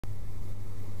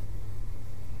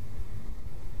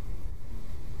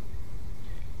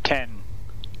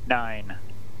9,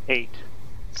 8,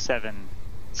 7,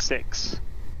 6,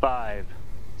 5,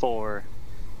 4,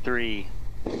 3,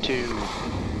 2,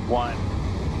 1.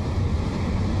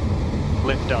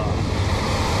 Liftoff.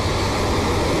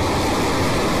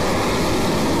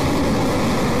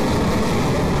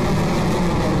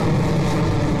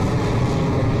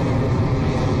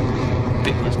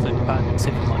 Vehicles clear the pad,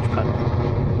 safe for launch pad.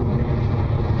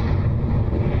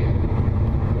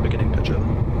 Beginning picture.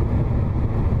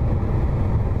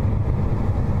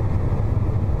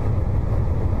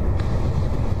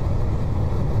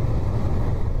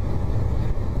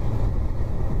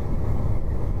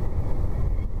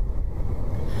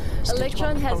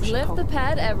 Electron has left the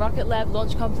pad at Rocket Lab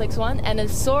Launch Complex 1 and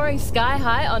is soaring sky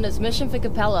high on its mission for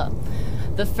Capella.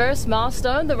 The first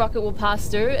milestone the rocket will pass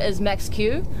through is max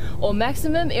Q, or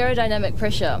maximum aerodynamic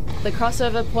pressure, the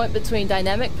crossover point between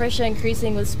dynamic pressure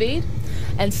increasing with speed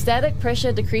and static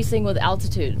pressure decreasing with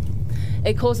altitude.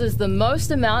 It causes the most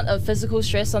amount of physical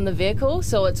stress on the vehicle,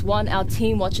 so it's one our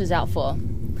team watches out for.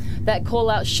 That call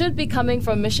out should be coming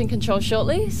from Mission Control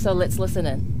shortly, so let's listen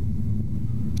in.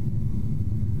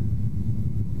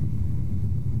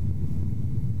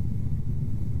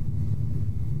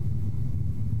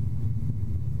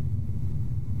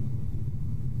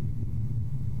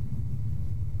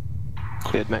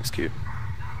 Cleared max Q.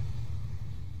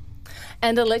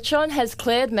 And Electron has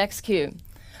cleared max Q.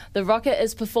 The rocket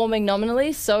is performing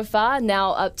nominally so far,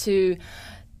 now up to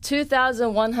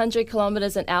 2,100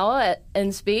 kilometers an hour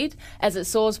in speed as it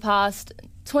soars past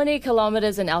 20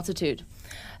 kilometers in altitude.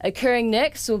 Occurring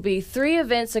next will be 3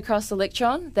 events across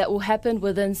Electron that will happen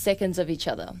within seconds of each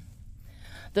other.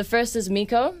 The first is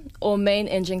MECO, or main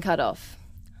engine cutoff.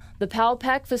 The power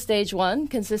pack for stage 1,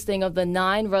 consisting of the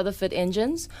 9 Rutherford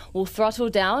engines, will throttle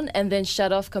down and then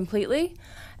shut off completely,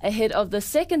 ahead of the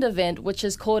second event, which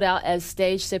is called out as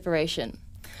stage separation.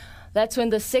 That's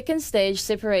when the second stage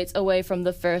separates away from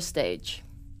the first stage.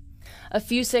 A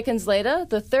few seconds later,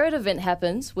 the third event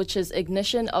happens, which is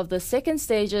ignition of the second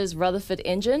stage's Rutherford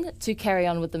engine to carry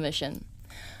on with the mission.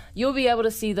 You'll be able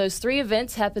to see those 3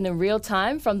 events happen in real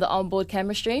time from the onboard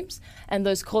camera streams, and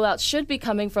those callouts should be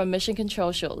coming from Mission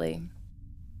Control shortly.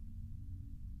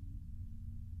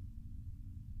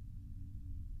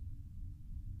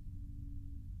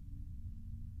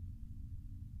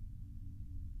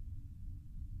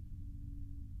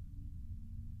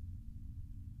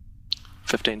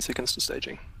 "15 seconds to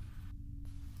staging."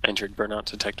 Entered burnout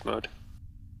detect mode.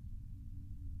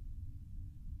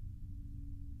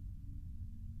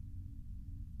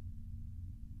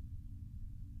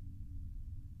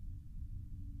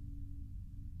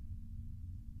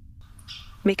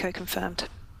 MECO confirmed.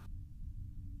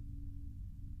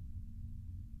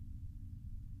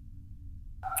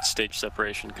 Stage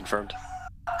separation confirmed.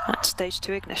 At stage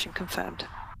 2 ignition confirmed.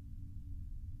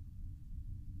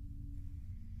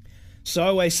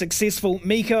 So a successful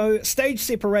MECO, stage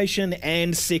separation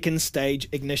and second stage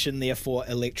ignition there for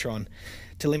Electron.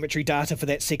 Telemetry data for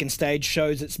that second stage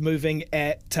shows it's moving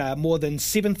at more than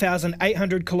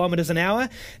 7,800 kilometres an hour,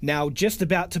 now just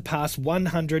about to pass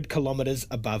 100 kilometres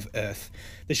above Earth.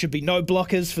 There should be no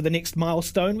blockers for the next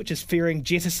milestone, which is fairing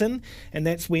jettison, and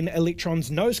that's when Electron's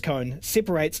nose cone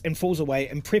separates and falls away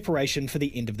in preparation for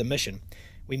the end of the mission.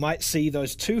 We might see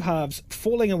those 2 halves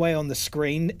falling away on the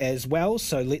screen as well,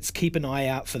 so let's keep an eye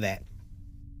out for that.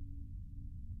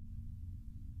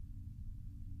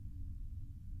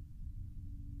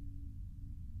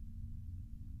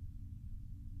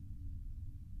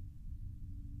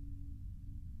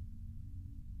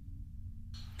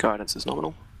 Guidance is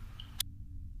nominal.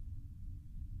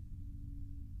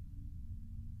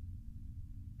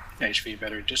 HV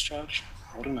battery discharge,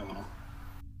 holding nominal.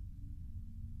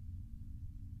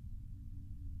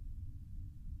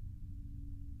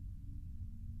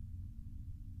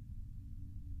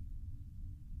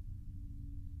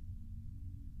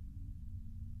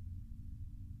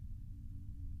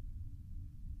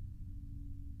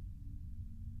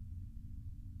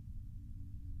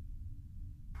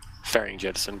 Fairing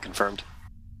jettison confirmed.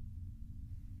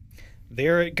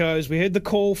 There it goes. We heard the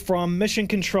call from Mission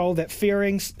Control that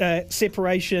fairing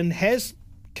separation has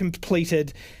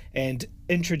completed and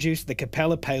introduced the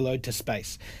Capella payload to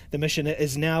space. The mission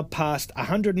is now past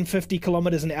 150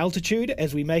 kilometres in altitude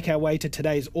as we make our way to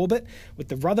today's orbit, with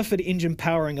the Rutherford engine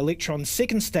powering Electron's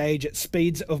second stage at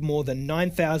speeds of more than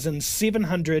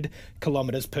 9,700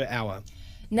 kilometres per hour.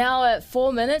 Now at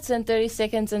 4 minutes and 30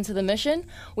 seconds into the mission,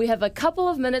 we have a couple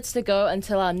of minutes to go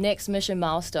until our next mission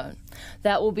milestone.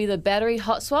 That will be the battery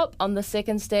hot swap on the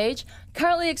second stage,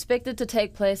 currently expected to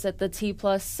take place at the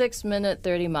T+6 minute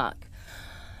 30 mark.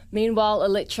 Meanwhile,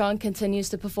 Electron continues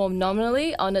to perform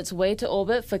nominally on its way to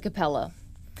orbit for Capella.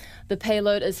 The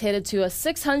payload is headed to a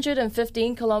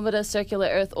 615-kilometer circular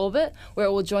Earth orbit, where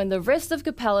it will join the rest of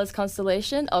Capella's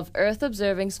constellation of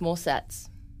Earth-observing smallsats.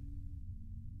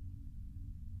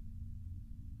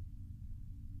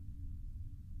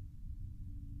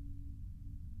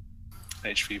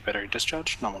 HV battery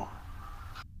discharge, nominal.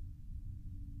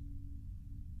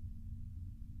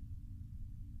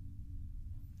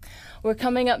 We're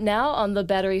coming up now on the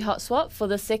battery hot swap for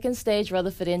the second stage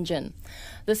Rutherford engine.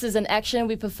 This is an action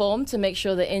we perform to make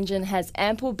sure the engine has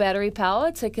ample battery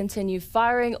power to continue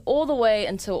firing all the way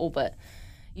until orbit.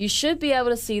 You should be able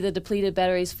to see the depleted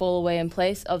batteries fall away in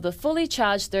place of the fully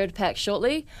charged third pack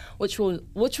shortly, which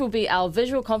will be our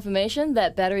visual confirmation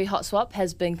that battery hot swap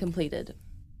has been completed.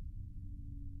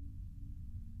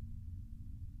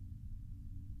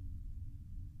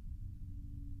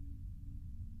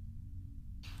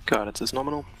 Guidance is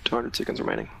nominal, 200 seconds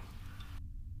remaining.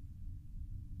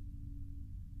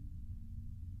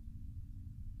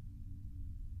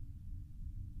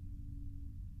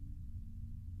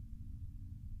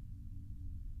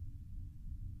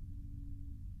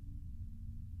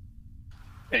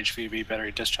 HVB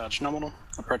battery discharge, nominal.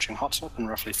 Approaching hot swap in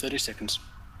roughly 30 seconds.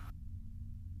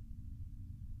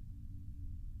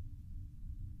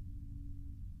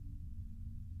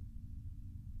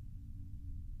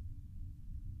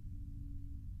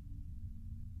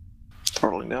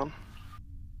 Throttling down.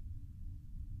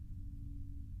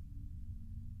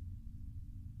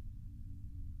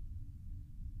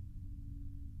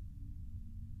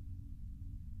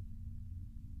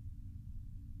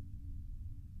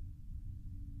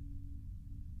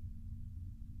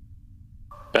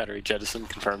 Battery jettison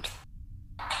confirmed.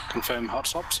 Confirm hot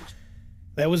swaps.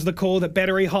 That was the call that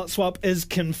battery hot swap is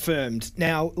confirmed.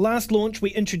 Now, last launch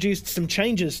we introduced some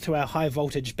changes to our high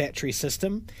voltage battery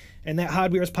system, and that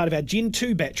hardware is part of our Gen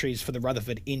 2 batteries for the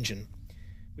Rutherford engine.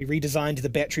 We redesigned the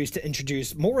batteries to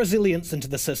introduce more resilience into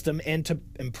the system and to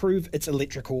improve its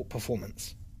electrical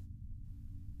performance.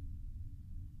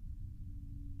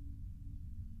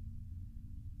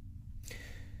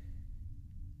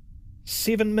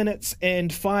 Seven minutes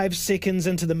and 5 seconds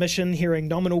into the mission, hearing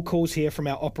nominal calls here from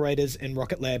our operators in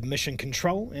Rocket Lab Mission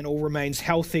Control, and all remains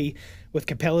healthy with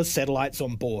Capella's satellites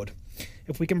on board.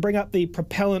 If we can bring up the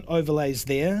propellant overlays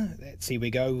there, here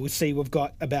we go, we'll see we've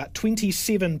got about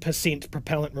 27%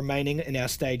 propellant remaining in our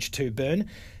stage 2 burn.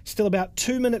 Still about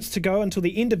 2 minutes to go until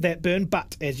the end of that burn,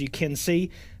 but as you can see,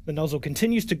 the nozzle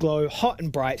continues to glow hot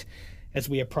and bright as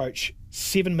we approach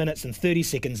 7 minutes and 30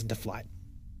 seconds into flight.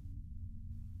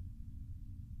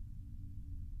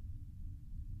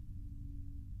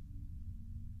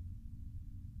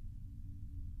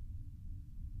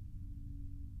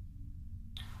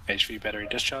 HV battery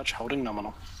discharge, holding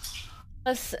nominal.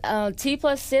 T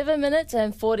plus 7 minutes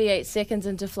and 48 seconds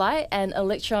into flight, and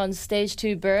Electron's stage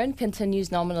 2 burn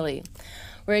continues nominally.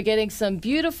 We're getting some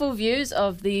beautiful views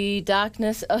of the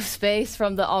darkness of space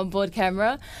from the onboard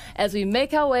camera as we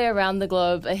make our way around the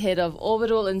globe ahead of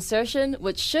orbital insertion,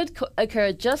 which should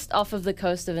occur just off of the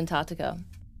coast of Antarctica.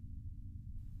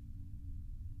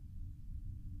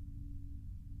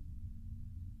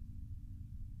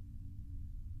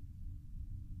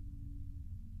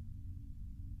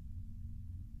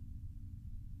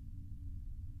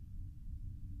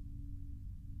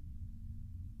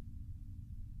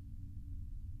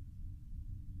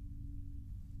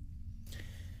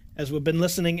 As we've been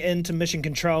listening in to Mission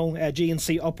Control, our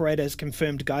GNC operator has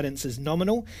confirmed guidance is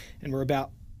nominal, and we're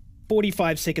about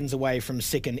 45 seconds away from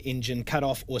second engine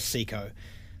cutoff or SECO,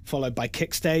 followed by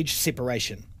kick stage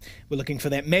separation. We're looking for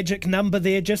that magic number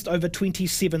there, just over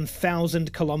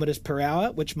 27,000 kilometers per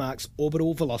hour, which marks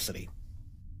orbital velocity.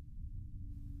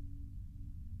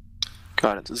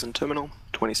 Guidance is in terminal,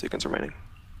 20 seconds remaining.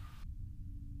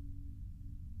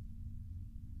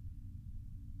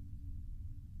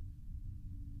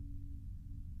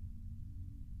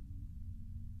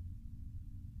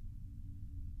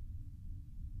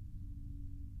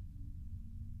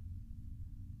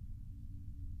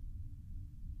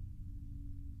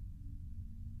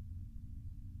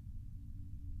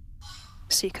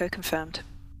 SECO confirmed.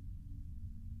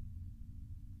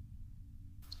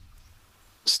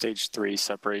 Stage 3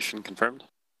 separation confirmed.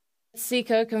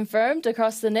 SECO confirmed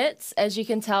across the nets, as you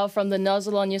can tell from the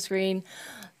nozzle on your screen,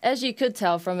 as you could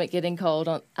tell from it getting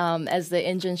cold as the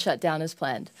engine shut down as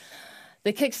planned.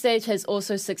 The kick stage has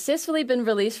also successfully been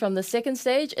released from the second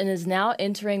stage and is now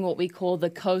entering what we call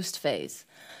the coast phase.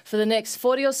 For the next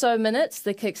 40 or so minutes,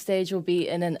 the kick stage will be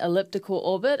in an elliptical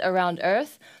orbit around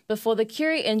Earth before the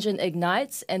Curie engine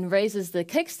ignites and raises the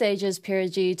kick stage's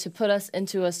perigee to put us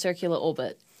into a circular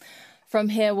orbit. From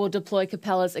here, we'll deploy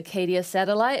Capella's Acadia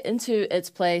satellite into its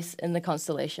place in the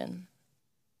constellation.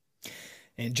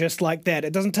 And just like that,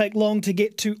 it doesn't take long to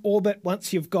get to orbit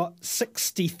once you've got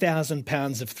 60,000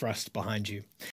 pounds of thrust behind you.